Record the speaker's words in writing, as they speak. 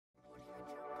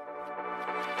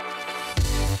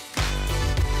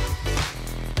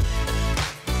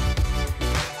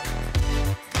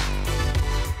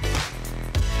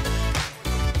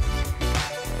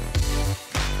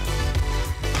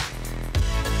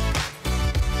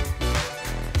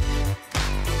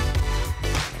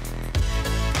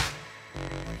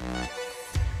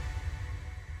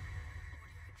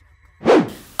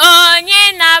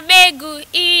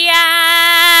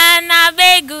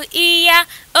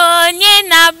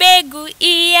na begu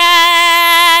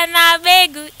iya, na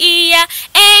begu iya.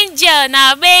 Angel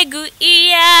na begu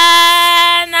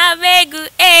iya, na begu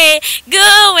go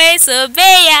away so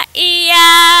beya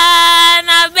iya,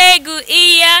 na begu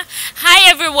iya. Hi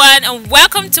everyone and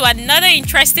welcome to another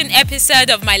interesting episode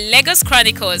of my Lagos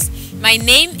Chronicles. My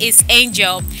name is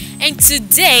Angel and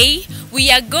today we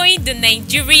are going the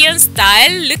Nigerian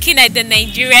style, looking at the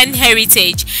Nigerian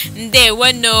heritage.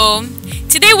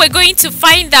 Today we're going to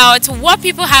find out what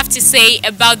people have to say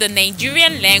about the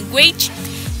Nigerian language,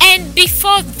 and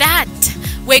before that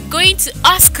we're going to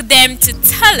ask them to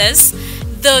tell us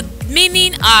the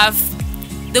meaning of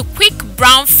the quick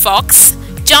brown fox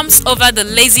jumps over the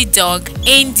lazy dog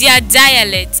in their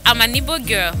dialect. I'm an Igbo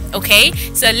girl, okay?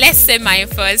 So let's say mine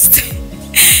first.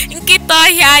 Hey!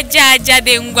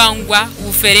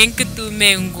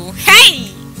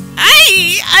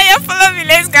 I follow me,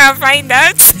 let's go and find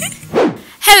out.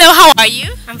 Hello, how are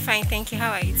you? I'm fine, thank you.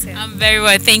 How are you, sir? I'm very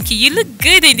well, thank you. You look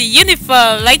good in the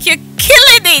uniform, like you're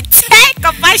killing it. Take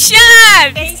a passion.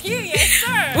 Thank you, yes,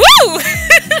 sir. Woo!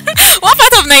 What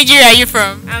part of Nigeria are you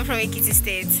from? I'm from Ekiti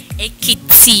State.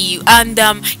 Ekiti. And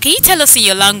can you tell us in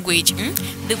your language,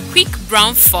 the quick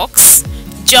brown fox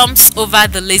jumps over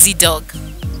the lazy dog?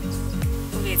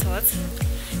 Wait, what?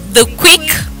 The quick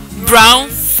brown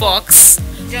fox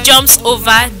jumps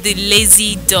over the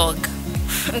lazy dog.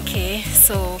 Okay,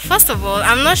 so first of all,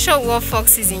 I'm not sure what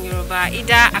fox is in Yoruba,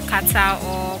 either akata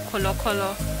or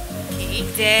kolokolo. Okay.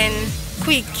 Then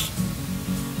quick.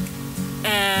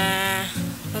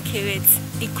 Okay, wait.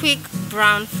 The quick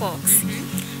brown fox.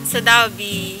 So that would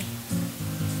be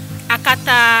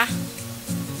akata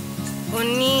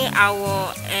oni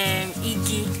our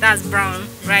igi. That's brown,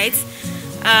 right?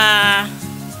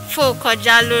 Fo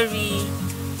koja lori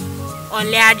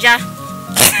oleaja.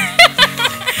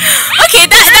 Okay,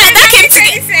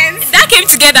 that came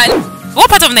together. What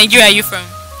part of Nigeria are you from?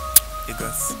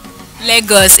 Lagos.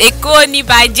 Lagos. Eko ni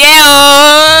baje o.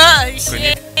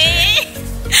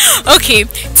 Okay,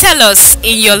 tell us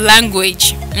in your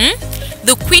language.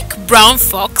 The quick brown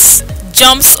fox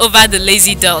jumps over the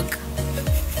lazy dog.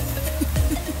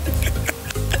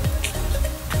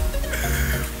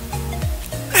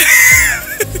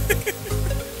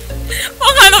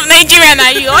 What kind of Nigerian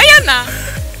are you?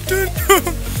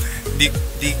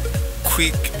 The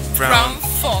quick brown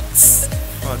fox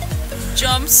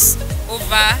jumps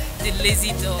over the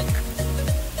lazy dog.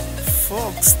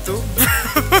 Fox to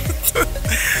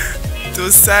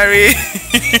to sorry.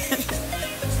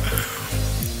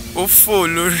 Ofo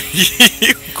lori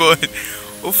God.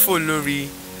 Ofo lori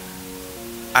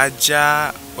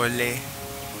aja ole.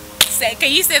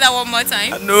 Can you say that one more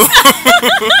time? No.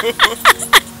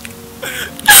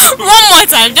 One more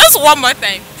time, just one more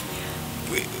time.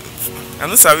 Wait, I'm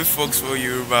not sorry fox for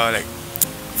Yoruba, like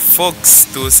fox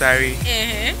to sorry.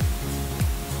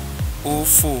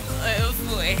 Ofo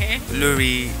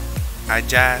lori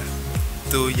aja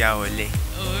to yaole.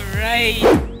 Alright.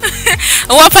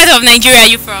 What part of Nigeria are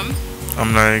you from?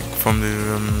 I'm like from the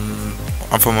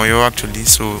I'm from Oyo actually,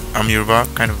 so I'm Yoruba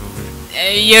kind of.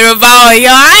 Yoruba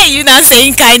Oyo, you're not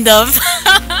saying kind of.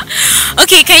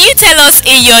 Okay, can you tell us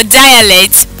in your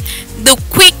dialect, the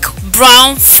quick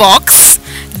brown fox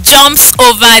jumps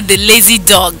over the lazy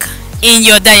dog in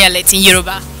your dialect in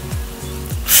Yoruba?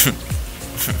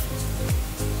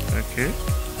 Okay.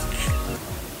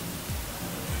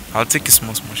 I'll take a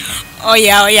small shot. Oh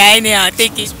yeah, anyhow,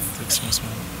 take it. Take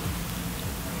small.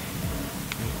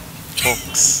 Okay.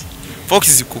 Fox. Fox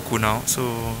is a cuckoo now,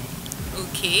 so.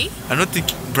 Okay. I don't think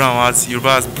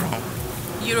Yoruba has brown.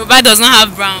 Yoruba does not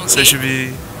have brown. Okay? So it should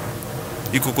be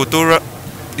Ikokoto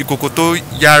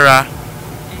Yara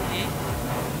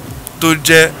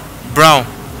Toje brown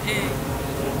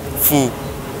Fu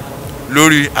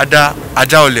Lori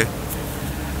Ajaole.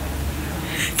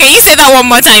 Can you say that one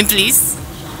more time, please?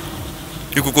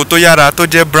 Ikokoto Yara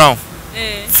Toje brown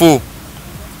Fu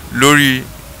Lori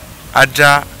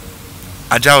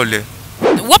Ajaole.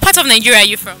 What part of Nigeria are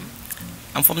you from?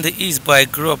 I'm from the east, but I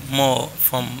grew up more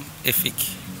from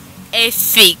Efik.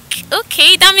 Efik.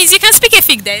 Okay, that means you can speak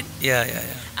Efik then? Yeah.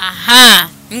 Aha.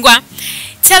 Ngwa.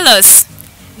 Tell us,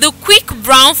 the quick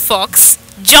brown fox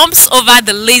jumps over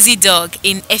the lazy dog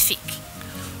in Efik.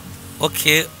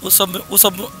 Okay,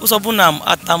 Usobunam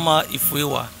Atama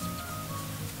Ifwewa.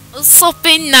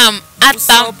 Usobunam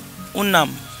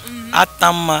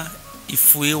Atama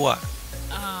Ifwewa.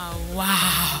 Oh,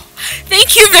 wow.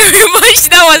 Thank you very much.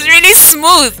 That was really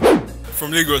smooth.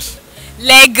 From Lagos.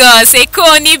 Lagos,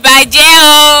 Eko ni baje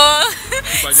o.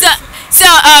 So,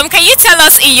 can you tell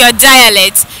us in your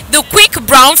dialect, the quick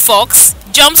brown fox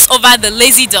jumps over the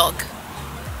lazy dog?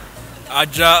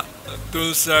 Aja tó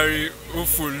ń sáré ó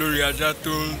fò lórí ajá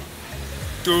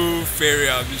tó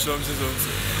fẹ́rẹ̀ àbí something.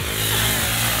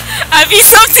 Àbí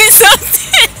something.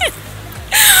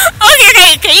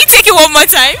 Okay, can you take it one more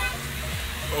time?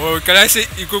 Or can I say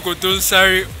ìkòkò tó ń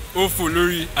sáré ó fò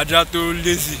lórí ajá tó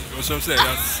lazy or something like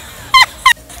that?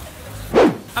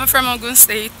 I'm from Ogun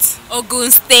State. Ogun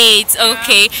State,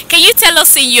 okay. Can you tell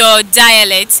us in your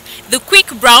dialect, the quick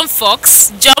brown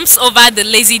fox jumps over the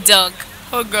lazy dog?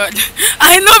 Oh God,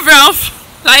 I know brown,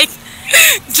 like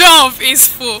jump is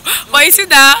full, but you see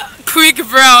that quick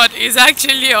brown is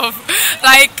actually of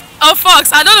like a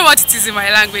fox. I don't know what it is in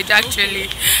my language actually,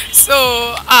 so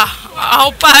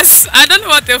I'll pass. I don't know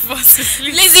what a fox is.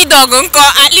 Lazy dog, uncle.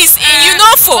 At least you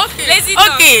know for okay. lazy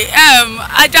dog. Okay,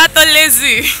 ajato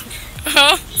lazy,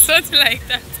 something like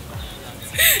that.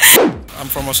 I'm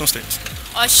from Osun State.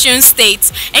 Osun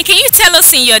State. And can you tell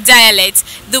us in your dialect,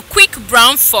 the quick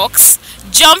brown fox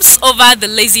jumps over the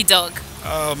lazy dog?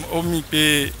 Ó mì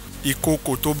pé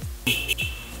ìkòkò tó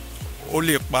ó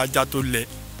lè pa ajá tó lẹ.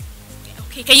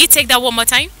 Okay, can you take that one more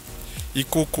time?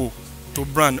 Ìkòkò tó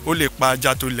brown ó lè pa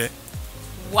ajá tó lẹ.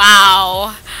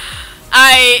 Wow.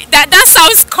 That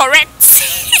sounds correct.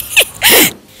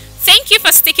 Thank you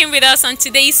for sticking with us on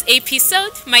today's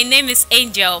episode. My name is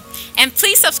Angel, and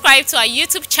please subscribe to our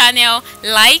YouTube channel,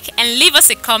 like and leave us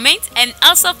a comment, and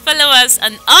also follow us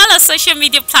on all our social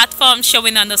media platforms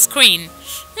showing on the screen.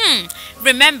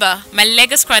 Remember, my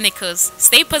Lagos Chronicles.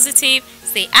 Stay positive,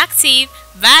 stay active.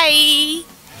 Bye.